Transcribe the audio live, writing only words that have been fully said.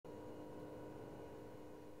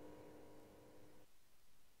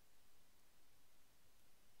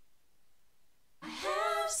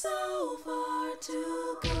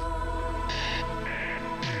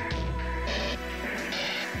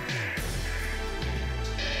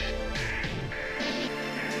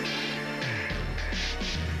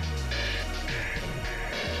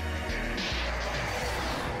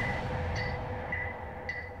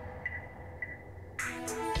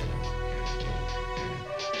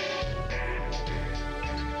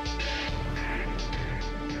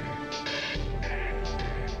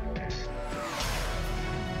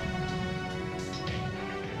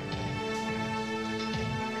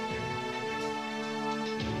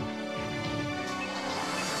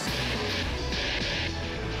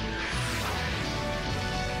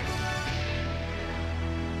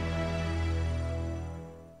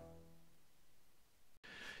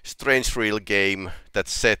strange real game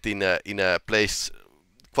that's set in a place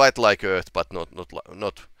quite like Earth, but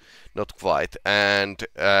not quite. And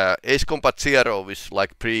Ace Combat Zero is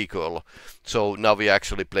like prequel, so now we're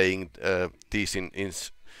actually playing these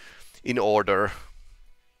in order.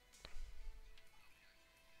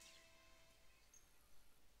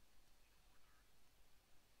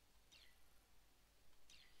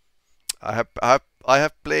 I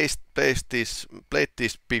have played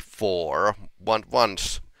this before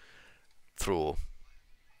once through.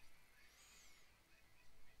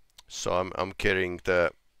 So I'm carrying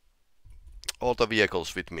all the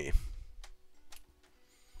vehicles with me.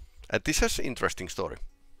 And this has an interesting story.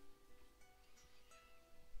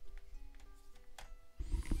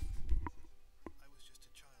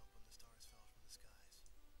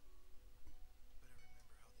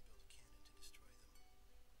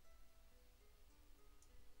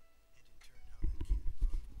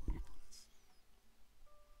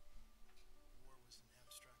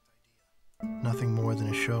 Nothing more than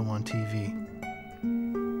a show on TV.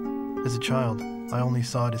 As a child, I only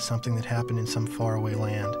saw it as something that happened in some faraway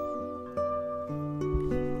land.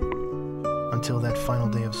 Until that final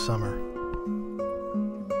day of summer.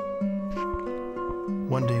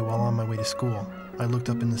 One day while on my way to school, I looked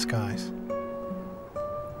up in the skies.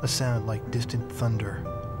 A sound like distant thunder.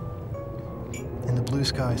 In the blue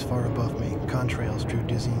skies far above me, contrails drew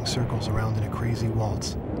dizzying circles around in a crazy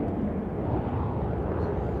waltz.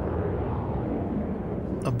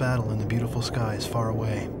 A battle in the beautiful skies far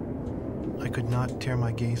away. I could not tear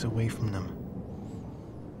my gaze away from them.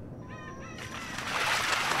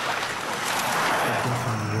 A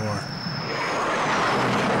deafening roar.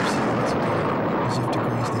 Silhouettes appeared, as if to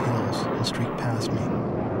graze the hills and streak past me.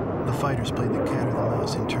 The fighters played the cat or the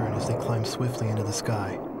mouse in turn as they climbed swiftly into the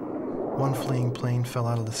sky. One fleeing plane fell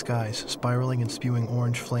out of the skies, spiraling and spewing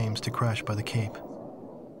orange flames to crash by the Cape.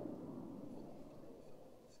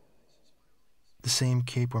 The same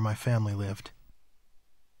Cape where my family lived.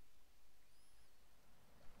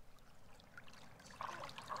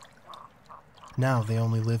 Now they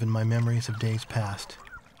only live in my memories of days past.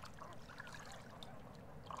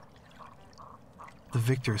 The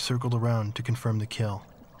victor circled around to confirm the kill.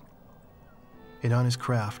 And on his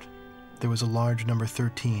craft, there was a large number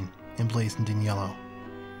 13 emblazoned in yellow.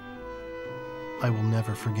 I will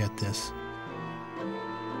never forget this.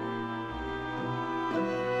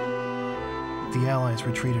 The Allies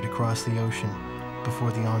retreated across the ocean before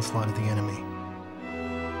the onslaught of the enemy.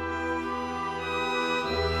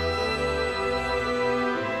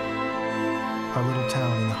 Our little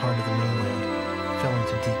town in the heart of the mainland fell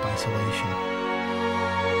into deep isolation.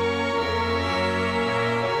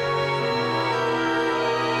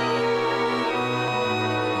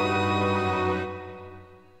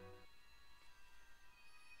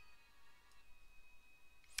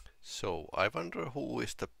 So I wonder who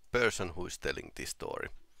is the person who is telling this story.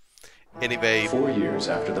 Anyway, 4 years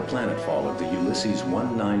after the planetfall of the Ulysses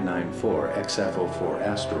 1994 XF-04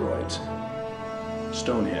 asteroids,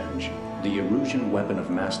 Stonehenge, the Erusian weapon of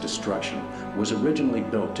mass destruction, was originally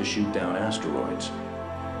built to shoot down asteroids.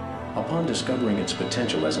 Upon discovering its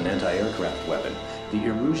potential as an anti-aircraft weapon, the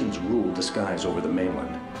Erusians ruled the skies over the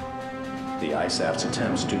mainland. The ISAF's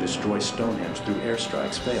attempts to destroy Stonehenge through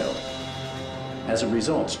airstrikes failed. As a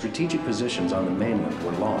result, strategic positions on the mainland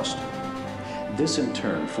were lost. This in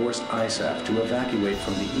turn forced ISAF to evacuate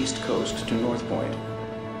from the east coast to North Point.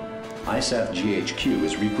 ISAF GHQ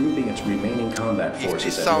is regrouping its remaining combat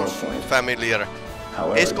forces at North Point. Familiar.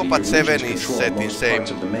 However, Ace Combat 7 is control set in most same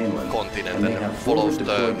parts of the mainland, continent and they and have follows the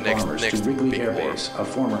forward-deployed next bombers to Wrigley big Air war. Base, a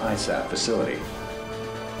former ISAF facility.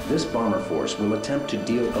 This bomber force will attempt to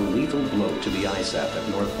deal a lethal blow to the ISAF at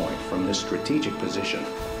North Point from this strategic position.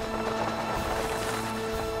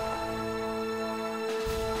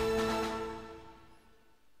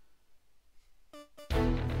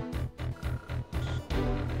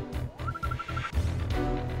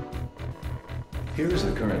 Here is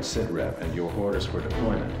the current SITREP and your orders for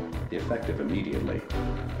deployment, effective immediately.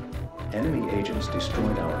 Enemy agents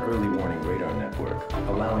destroyed our early warning radar network,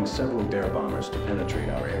 allowing several bear bombers to penetrate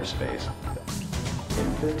our airspace.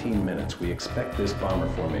 In 15 minutes, we expect this bomber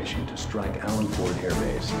formation to strike Allen Ford Air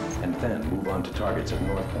Base and then move on to targets at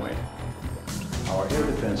North Point. Our air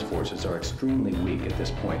defense forces are extremely weak at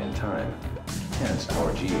this point in time, hence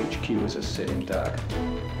our GHQ is a sitting duck.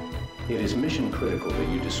 It is mission critical that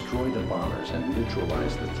you destroy the bombers and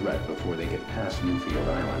neutralize the threat before they get past Newfield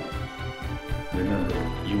Island. Remember,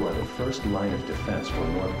 you are the first line of defense for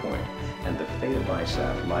North Point, and the fate of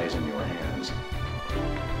ISAF lies in your hands.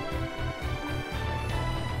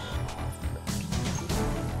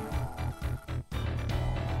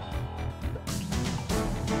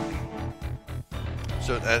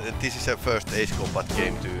 this is a first Ace Combat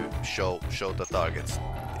game to show the targets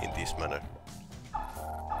in this manner.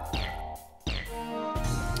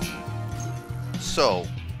 So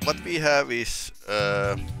what we have is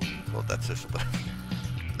well, that's a super.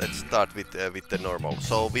 Let's start with the normal.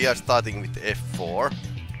 So we are starting with F4,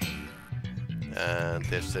 and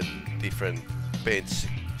there's a different paint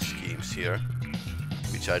schemes here,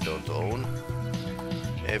 which I don't own.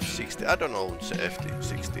 F60, I don't own the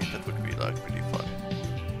F16. That would be like pretty fun.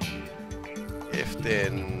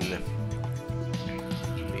 F10,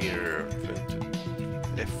 near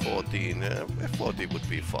F14. F40 would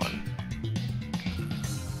be fun.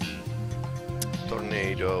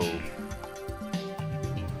 Tornado.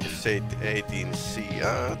 F18C,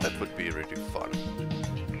 that would be really fun.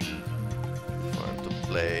 Fun to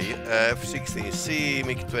play. F16C,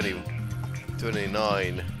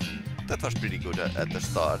 MiG-29. That was pretty good at the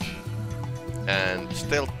start. And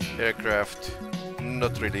stealth aircraft,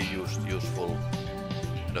 not really useful.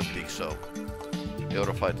 Don't think so.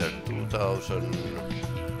 Eurofighter 2000.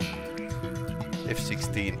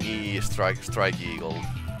 F16E, Strike Eagle.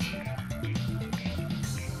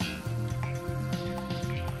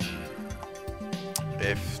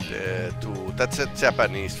 F2, that's a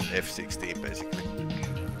Japanese F16 basically.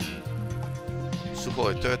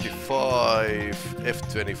 Sukhoi 35,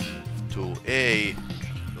 F22A.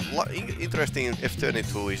 Interesting,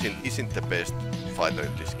 F22 isn't the best fighter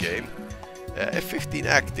in this game. F15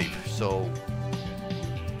 active, so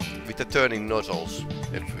with the turning nozzles,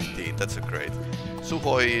 F15, that's a great.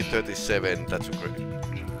 Sukhoi 37, that's a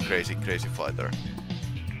crazy fighter.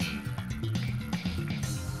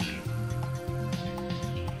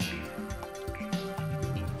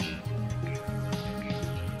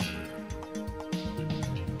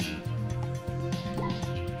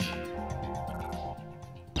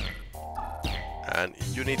 And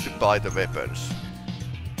you need to buy the weapons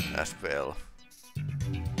as well.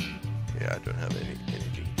 Yeah, I don't have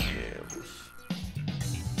anything else.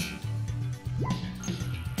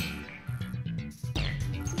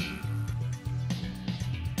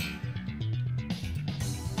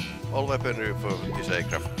 All weaponry for this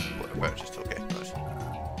aircraft purchased. Okay, nice.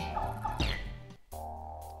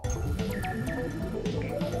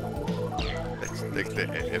 Let's take the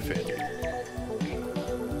F18.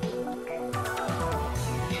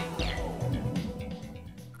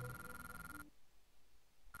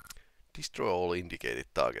 Destroy all indicated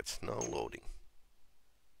targets. Now loading.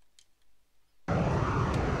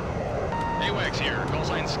 AWACS here. Call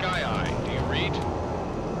sign Sky Eye. Do you read?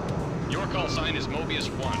 Your call sign is Mobius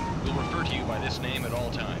 1. We'll refer to you by this name at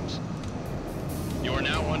all times. You are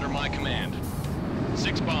now under my command.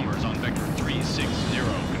 6 bombers on vector 360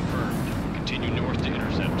 confirmed. Continue north to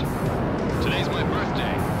intercept. Today's my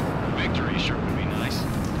birthday. Victory sure would be nice.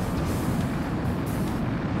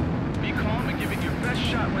 Be calm and give it your best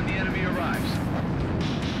shot when the enemy arrives.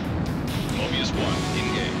 Mobius 1,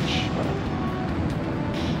 engage.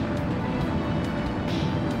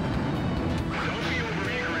 Don't be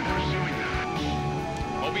overeager in pursuing them.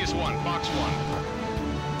 Mobius 1, Fox 1.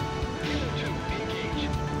 Kilo 2, engage.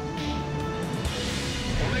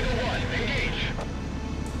 Omega 1, engage.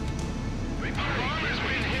 Bomb has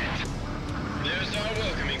been hit. There's our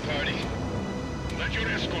welcoming party. Let your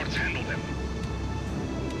escorts handle them.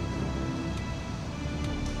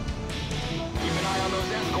 Keep an eye on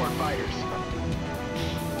those escort fighters.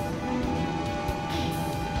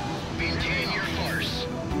 Maintain your course.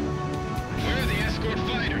 Where are the escort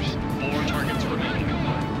fighters? 4 targets remain.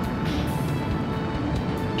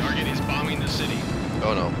 Target is bombing the city.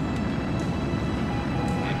 Oh no.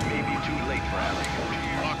 It may be too late for Alec.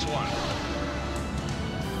 Fox 1.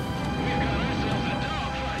 We've got ourselves a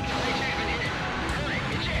dogfight.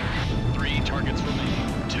 Eject. 3 targets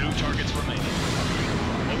remaining. 2 targets remaining.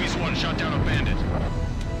 Mobius 1 shot down a bandit.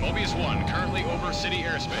 Mobius 1 currently over city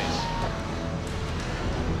airspace.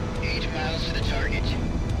 8 miles to the target.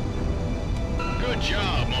 Good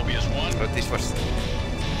job, Mobius 1. But this was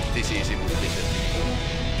this easy mission.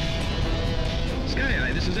 Sky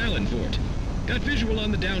Eye, this is Alan Fort. Got visual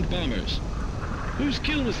on the downed bombers. Whose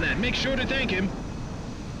kill was that? Make sure to thank him.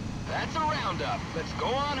 That's a roundup. Let's go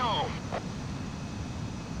on home.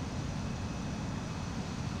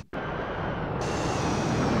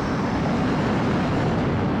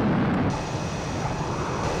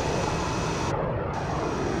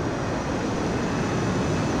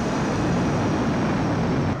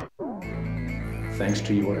 Thanks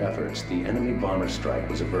to your efforts, the enemy bomber strike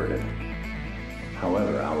was averted.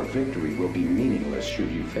 However, our victory will be meaningless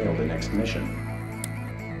should you fail the next mission.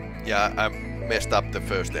 Yeah, I messed up the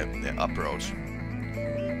first approach.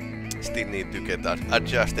 Still need to get that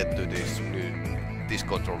adjusted to this this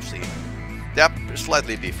control scheme. They are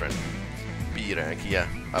slightly different. B rank, yeah,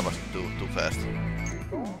 I was too fast.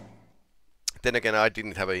 Then again, I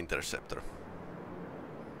didn't have an interceptor.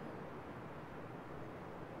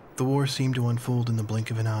 The war seemed to unfold in the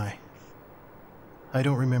blink of an eye. I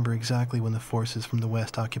don't remember exactly when the forces from the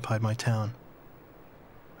west occupied my town.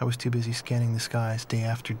 I was too busy scanning the skies day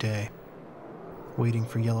after day, waiting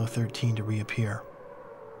for Yellow 13 to reappear.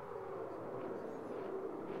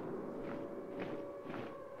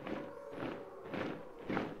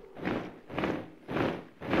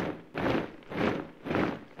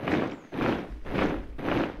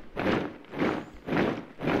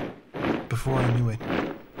 Before I knew it,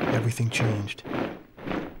 everything changed.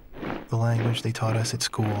 The language they taught us at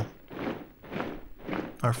school.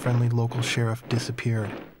 Our friendly local sheriff disappeared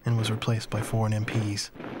and was replaced by foreign MPs.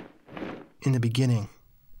 In the beginning,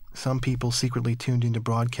 some people secretly tuned into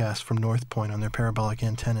broadcasts from North Point on their parabolic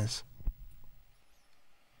antennas.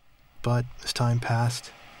 But as time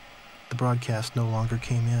passed, the broadcast no longer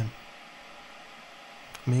came in.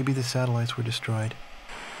 Maybe the satellites were destroyed.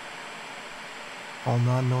 All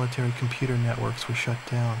non-military computer networks were shut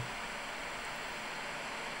down.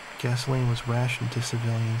 Gasoline was rationed to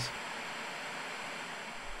civilians.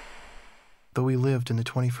 Though we lived in the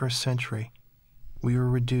 21st century, we were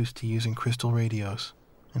reduced to using crystal radios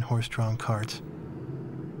and horse-drawn carts.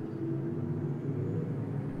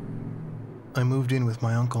 I moved in with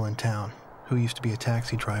my uncle in town, who used to be a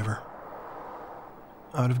taxi driver.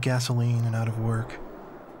 Out of gasoline and out of work,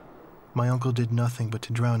 my uncle did nothing but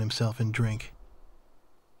to drown himself in drink.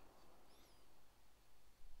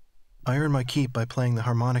 I earned my keep by playing the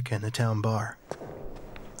harmonica in the town bar,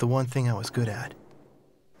 the one thing I was good at.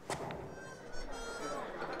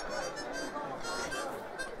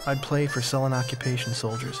 I'd play for sullen occupation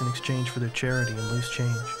soldiers in exchange for their charity and loose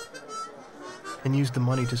change, and used the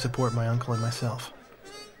money to support my uncle and myself.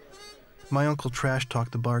 My uncle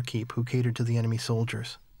trash-talked the barkeep who catered to the enemy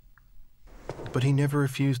soldiers, but he never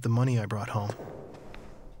refused the money I brought home.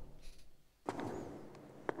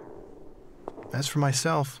 As for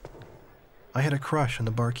myself, I had a crush on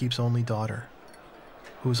the barkeep's only daughter,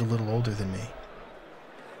 who was a little older than me.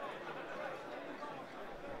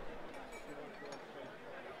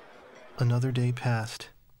 Another day passed,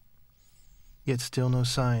 yet still no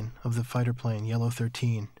sign of the fighter plane Yellow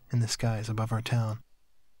 13 in the skies above our town.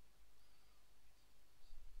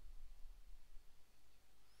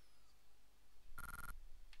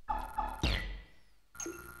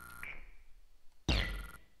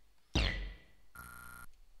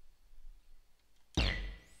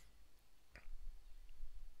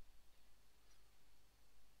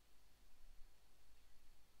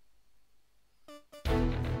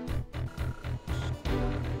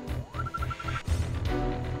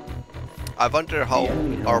 I wonder how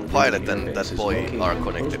our pilot and that boy are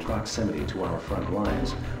connected. In close proximity to our front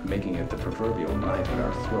lines, making it the proverbial knife at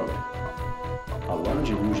our throat. A large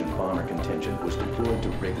Illusion bomber contingent was deployed to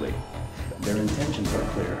Wrigley. Their intentions are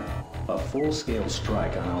clear. A full-scale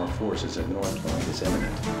strike on our forces at North Point is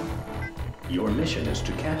imminent. Your mission is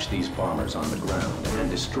to catch these bombers on the ground and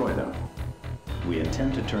destroy them. We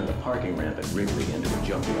intend to turn the parking ramp at Wrigley into a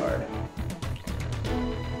junkyard.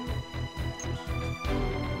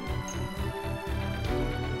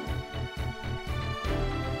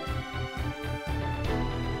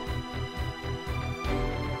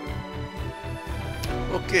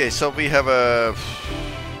 Okay, so we have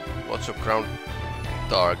lots of ground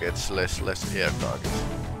targets, less air targets.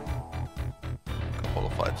 Couple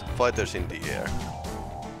of fighters in the air.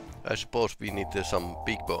 I suppose we need some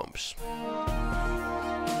big bombs.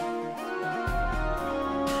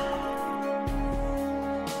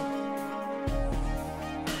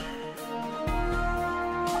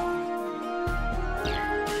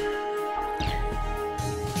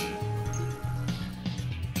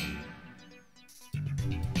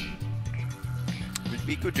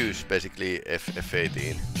 We could use basically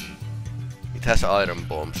F-18. It has iron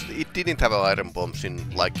bombs. It didn't have iron bombs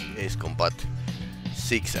in like Ace Combat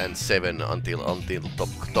 6 and 7 until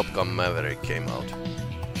Top Gun Maverick came out.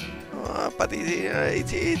 But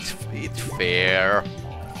it's fair.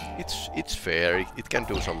 It's fair. It can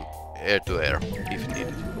do some air-to-air if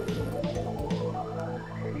needed.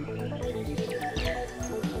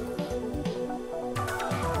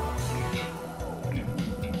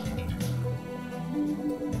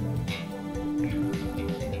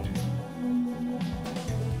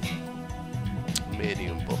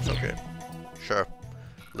 Medium bombs, okay. Sure.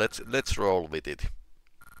 Let's roll with it.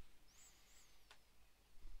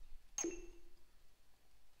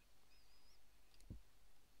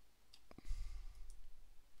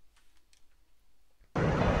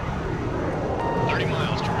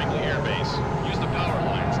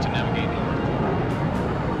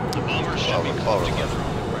 power together rifle.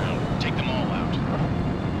 on the ground. Take them all out.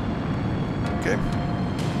 Okay.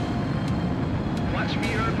 Watch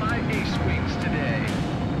me earn my ace wings today.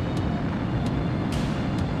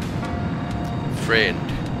 Friend.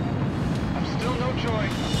 I'm still no joy.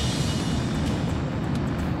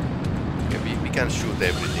 Okay, we can shoot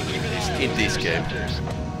everything in this game.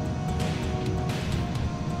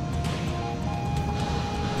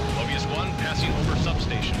 Mobius 1 passing over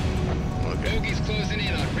substation. Okay. Bogey's closing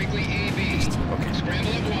in on Wrigley AB. Okay.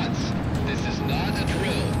 Scramble at once. This is not a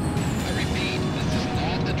drill. I repeat, this is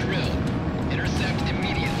not a drill. Intercept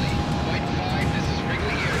immediately. White 5, this is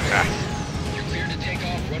Wrigley Air Base. You're clear to take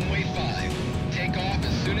off runway 5. Take off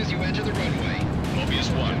as soon as you enter the runway. Mobius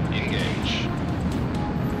 1, engage.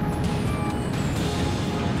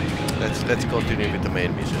 Let's continue with the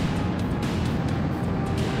main mission.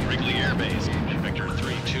 Wrigley Air Base, Victor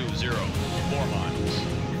 320, 4 miles.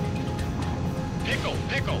 Pickle,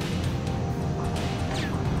 pickle!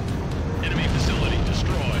 Enemy facility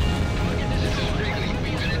destroyed. This is Wrigley.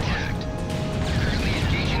 We've been attacked. Currently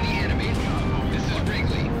engaging the enemy. This is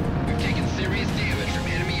Wrigley. We've taken serious damage from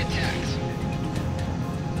enemy attacks.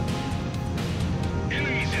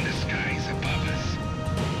 Enemies in the skies above us.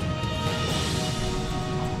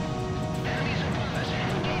 Enemies above us.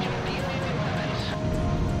 Engage with the only weapons.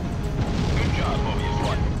 Good job, Mobius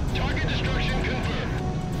 1. Target destruction confirmed.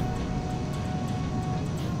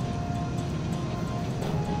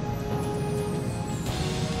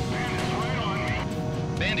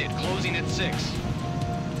 Bandit closing at 6.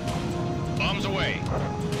 Bombs away.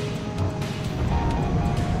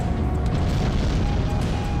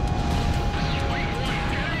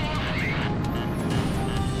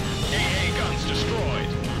 AA guns destroyed.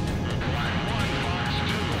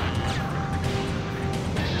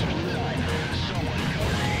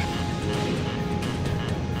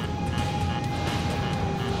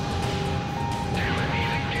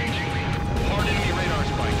 Hard enemy radar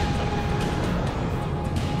spike.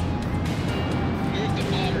 Move the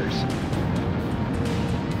bombers.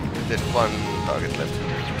 There's one target left.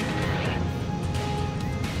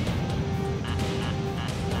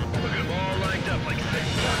 Look at them all lined up like 6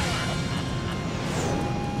 guns.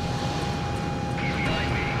 He's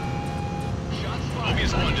behind me. Shots fired.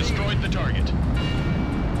 Mobius 1 destroyed the target.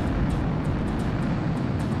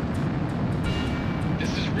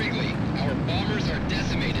 This is Wrigley. Our bombers are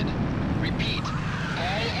decimated. Repeat,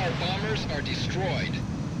 all our bombers are destroyed.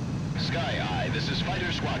 Sky Eye, this is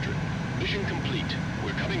Fighter Squadron. Mission complete.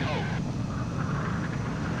 We're coming home.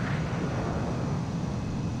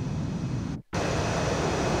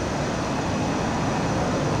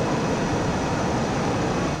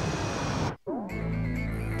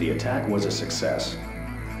 The attack was a success.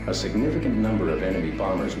 A significant number of enemy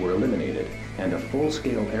bombers were eliminated, and a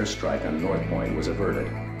full-scale airstrike on North Point was averted.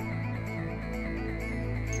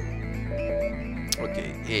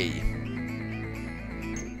 Okay, A.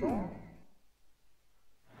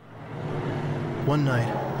 One night,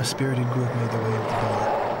 a spirited group made their way into the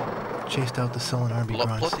bar, chased out the sullen army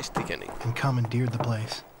grunts, Plot is thickening. and commandeered the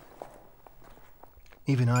place.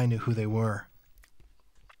 Even I knew who they were.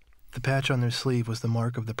 The patch on their sleeve was the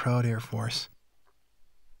mark of the proud Air Force.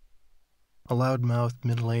 A loud-mouthed,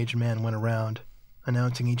 middle-aged man went around,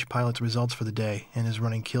 announcing each pilot's results for the day and his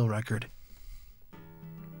running kill record.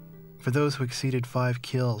 For those who exceeded 5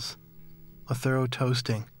 kills, a thorough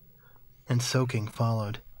toasting and soaking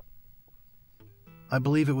followed. I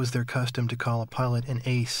believe it was their custom to call a pilot an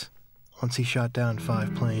ace once he shot down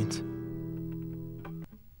 5 planes.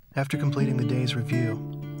 After completing the day's review,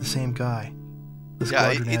 the same guy, the Yeah,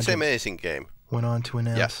 squadron it's an adjutant, amazing game. went on to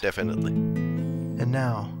announce, Yeah, definitely. and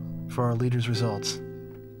now, for our leader's results.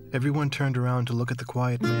 Everyone turned around to look at the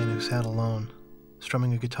quiet man who sat alone,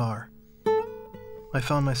 strumming a guitar. I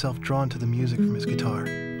found myself drawn to the music from his guitar.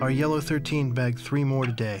 Our Yellow 13 bagged 3 more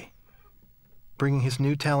today, bringing his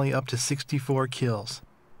new tally up to 64 kills.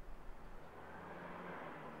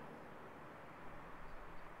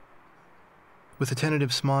 With a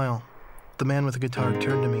tentative smile, the man with the guitar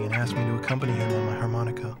turned to me and asked me to accompany him on my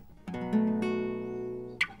harmonica.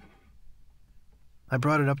 I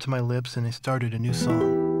brought it up to my lips and I started a new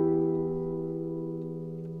song.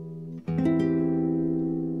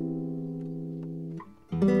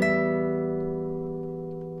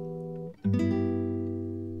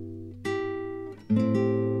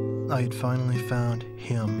 I had finally found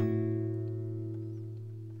him.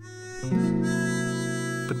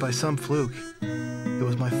 But by some fluke, it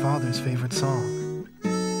was my father's favorite song.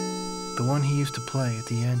 The one he used to play at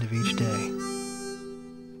the end of each day.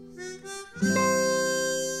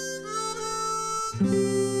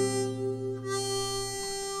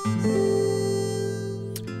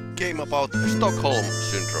 game about Stockholm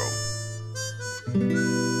Syndrome.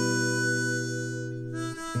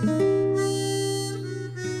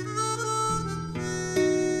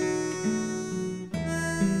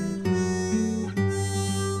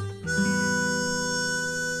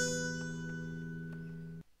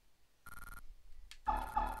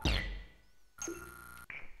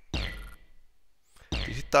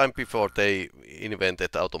 This is time before they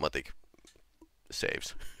invented automatic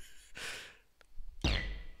saves.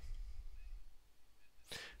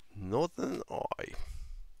 Northern Eye.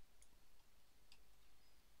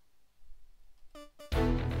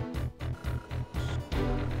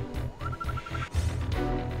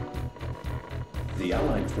 The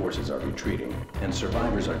Allied forces are retreating, and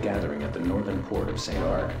survivors are gathering at the northern port of St.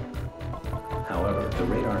 Arc. However, the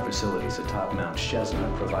radar facilities atop Mount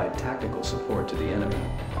Chesna provide tactical support to the enemy.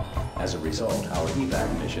 As a result, our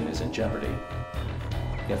evac mission is in jeopardy.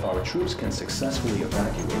 If our troops can successfully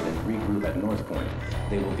evacuate and regroup at North Point,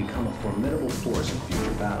 they will become a formidable force in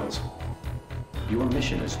future battles. Your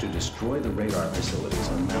mission is to destroy the radar facilities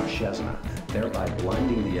on Mount Chesna, thereby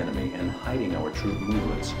blinding the enemy and hiding our troop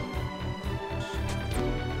movements.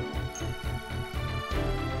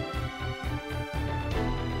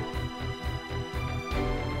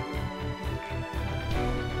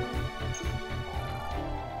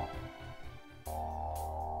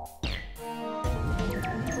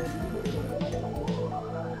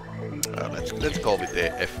 Let's go with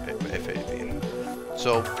the F-18.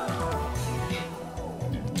 So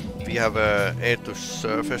we have a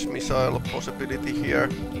air-to-surface missile possibility here,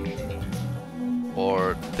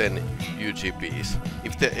 or 10 UGBs.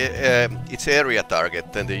 If it's area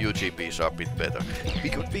target, then the UGBs are a bit better.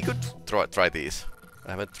 We could try these.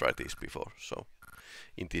 I haven't tried these before, so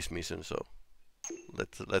in this mission. So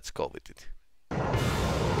let's go with it.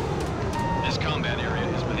 This combat area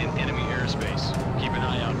is within enemy airspace. Keep an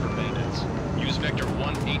eye out for bandits. Use Vector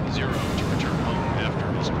 180 to return home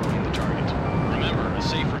after destroying the target. Remember, a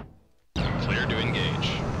safer... Clear to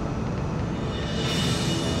engage.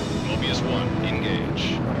 Mobius 1,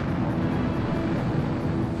 engage.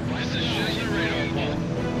 This is Chesna radar call.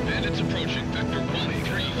 Bandits approaching. Vector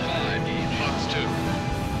 135. Fox 2.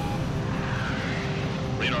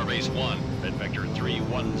 Radar base 1 at Vector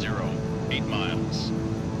 310, 8 miles.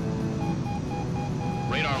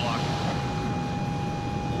 Radar lock.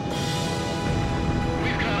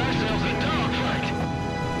 We've got ourselves a dogfight.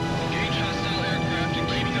 Engage hostile aircraft and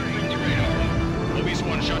keep them from the radar. Mobius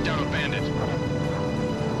 1 shot down a bandit.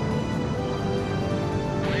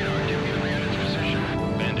 Radar, give me the bandit's position.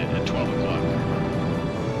 Bandit at 12 o'clock.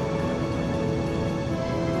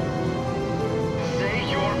 Say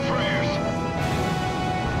your prayers.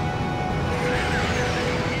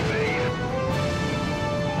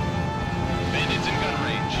 Bandits in gun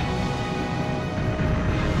range.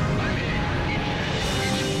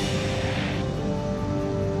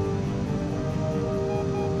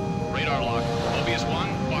 Radar lock. Mobius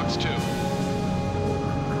 1, Fox 2.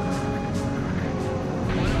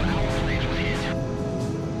 One of our fleet was hit.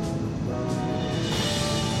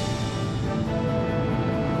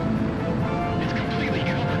 It's completely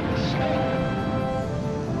covered with snow.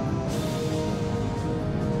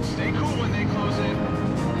 Stay cool when they close in.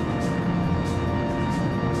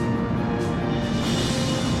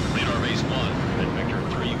 Radar base 1 at Vector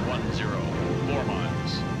 310, 4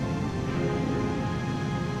 miles.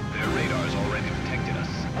 Their radar's already detected us.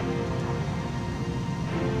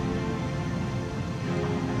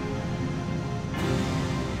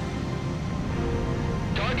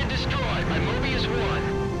 Target destroyed by Mobius 1.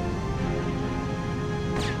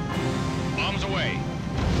 Bombs away.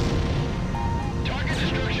 Target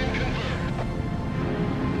destruction confirmed.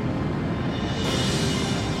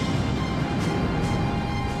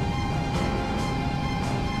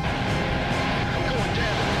 I'm going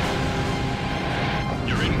down.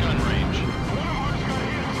 You're in gun range. One of ours got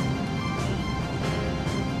hit.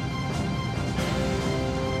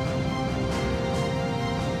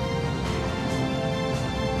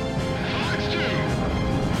 Fox 2.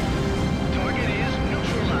 Target is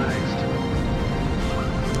neutralized.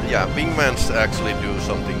 Yeah, wingmans actually do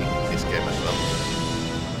something in this game as well.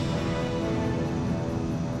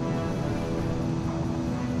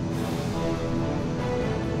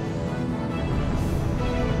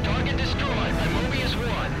 Target destroyed by Mobius 1.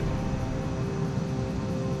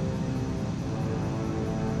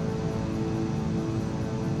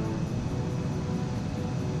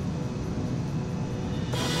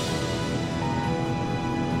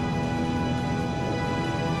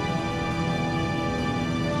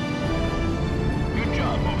 Good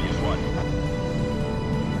job, Mobius 1.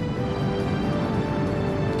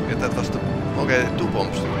 Okay, that was the Okay, 2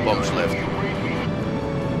 bombs left.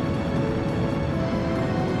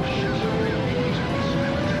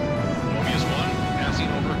 Mobius 1, passing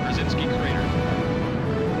over Krasinski crater.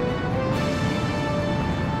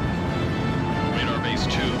 Radar base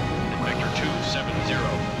 2, at vector 270,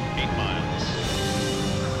 8 miles.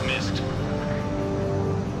 Missed.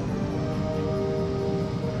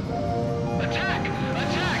 Attack!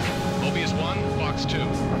 Attack! Mobius 1, Fox 2.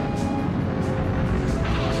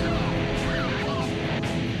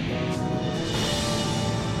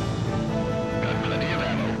 Got plenty of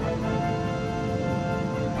ammo.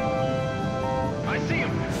 I see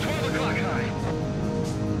him! 12 o'clock high.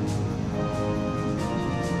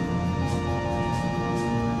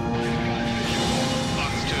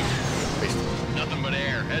 Fox 2. Nothing but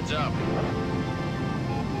air. Heads up.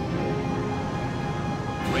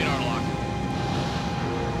 Radar lock.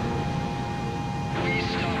 We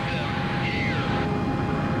stop them here.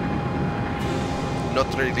 Not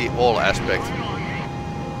really all aspects.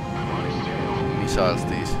 Missiles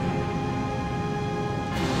these.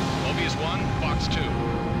 Mobius 1, Fox 2.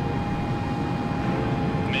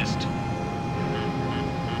 Missed.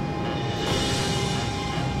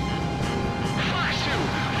 Fox 2!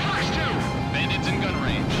 Fox 2! Bandits in gun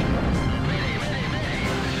range.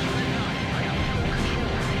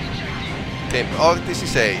 Okay, oh, this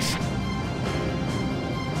is Ace.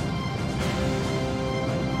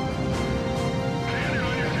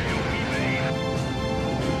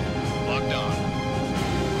 Locked on.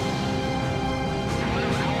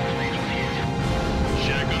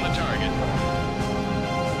 Shack on the target.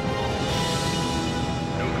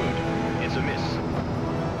 No good. It's a miss.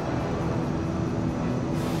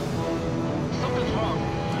 Something's wrong.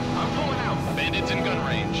 I'm pulling out. Bandits in gun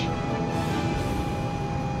range.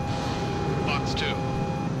 Fox 2.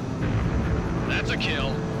 That's a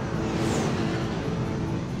kill.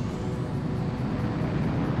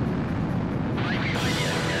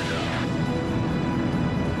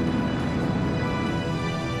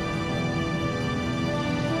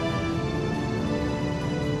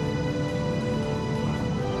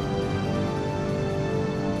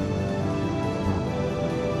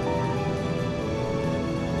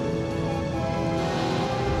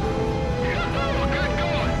 Good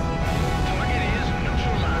going. Target is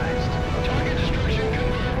neutralized. Target destruction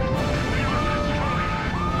confirmed.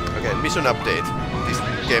 Okay, mission update. This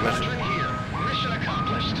game has Squadron here. Mission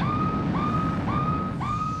accomplished.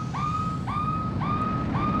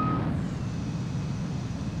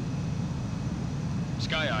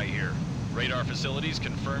 Sky Eye here. Radar facilities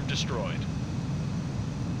confirmed destroyed.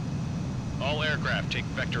 All aircraft take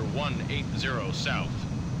vector 180 south.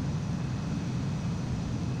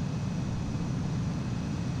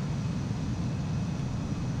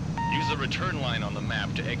 Use the return line on the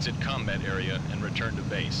map to exit combat area and return to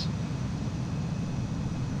base.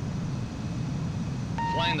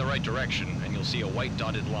 Fly in the right direction and you'll see a white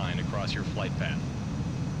dotted line across your flight path.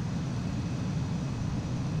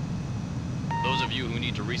 Those of you who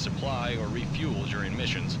need to resupply or refuel during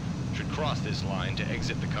missions should cross this line to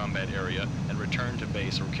exit the combat area and return to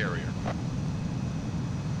base or carrier.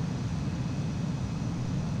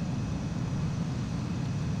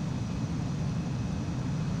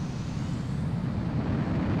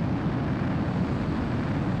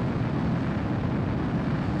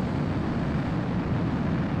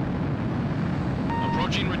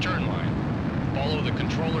 Approaching return line. Follow the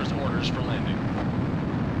controller's orders for landing.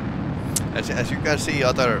 as you can see,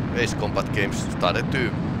 other Ace Combat games started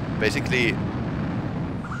to basically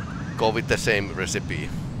go with the same recipe.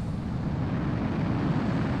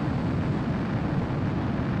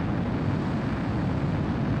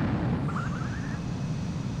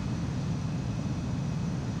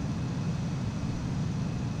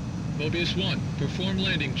 Mobius 1, perform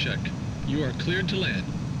landing check. You are cleared to land.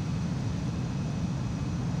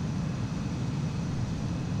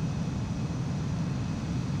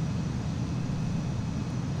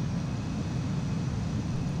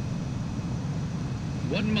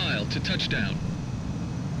 One mile to touchdown.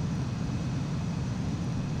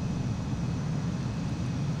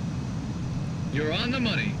 You're on the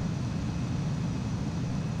money.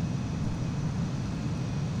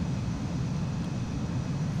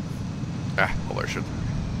 Overshoot.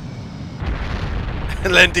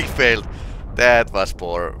 Landing failed. That was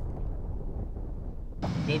poor.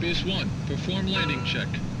 Mobius 1, perform landing check.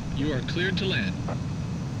 You are cleared to land.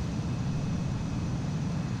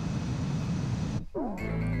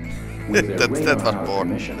 With their That was radar-powered poor.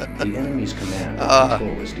 mission, the enemy's command and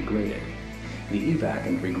control is degraded. The evac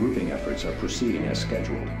and regrouping efforts are proceeding as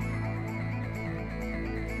scheduled.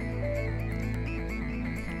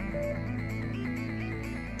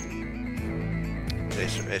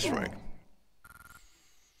 S rank.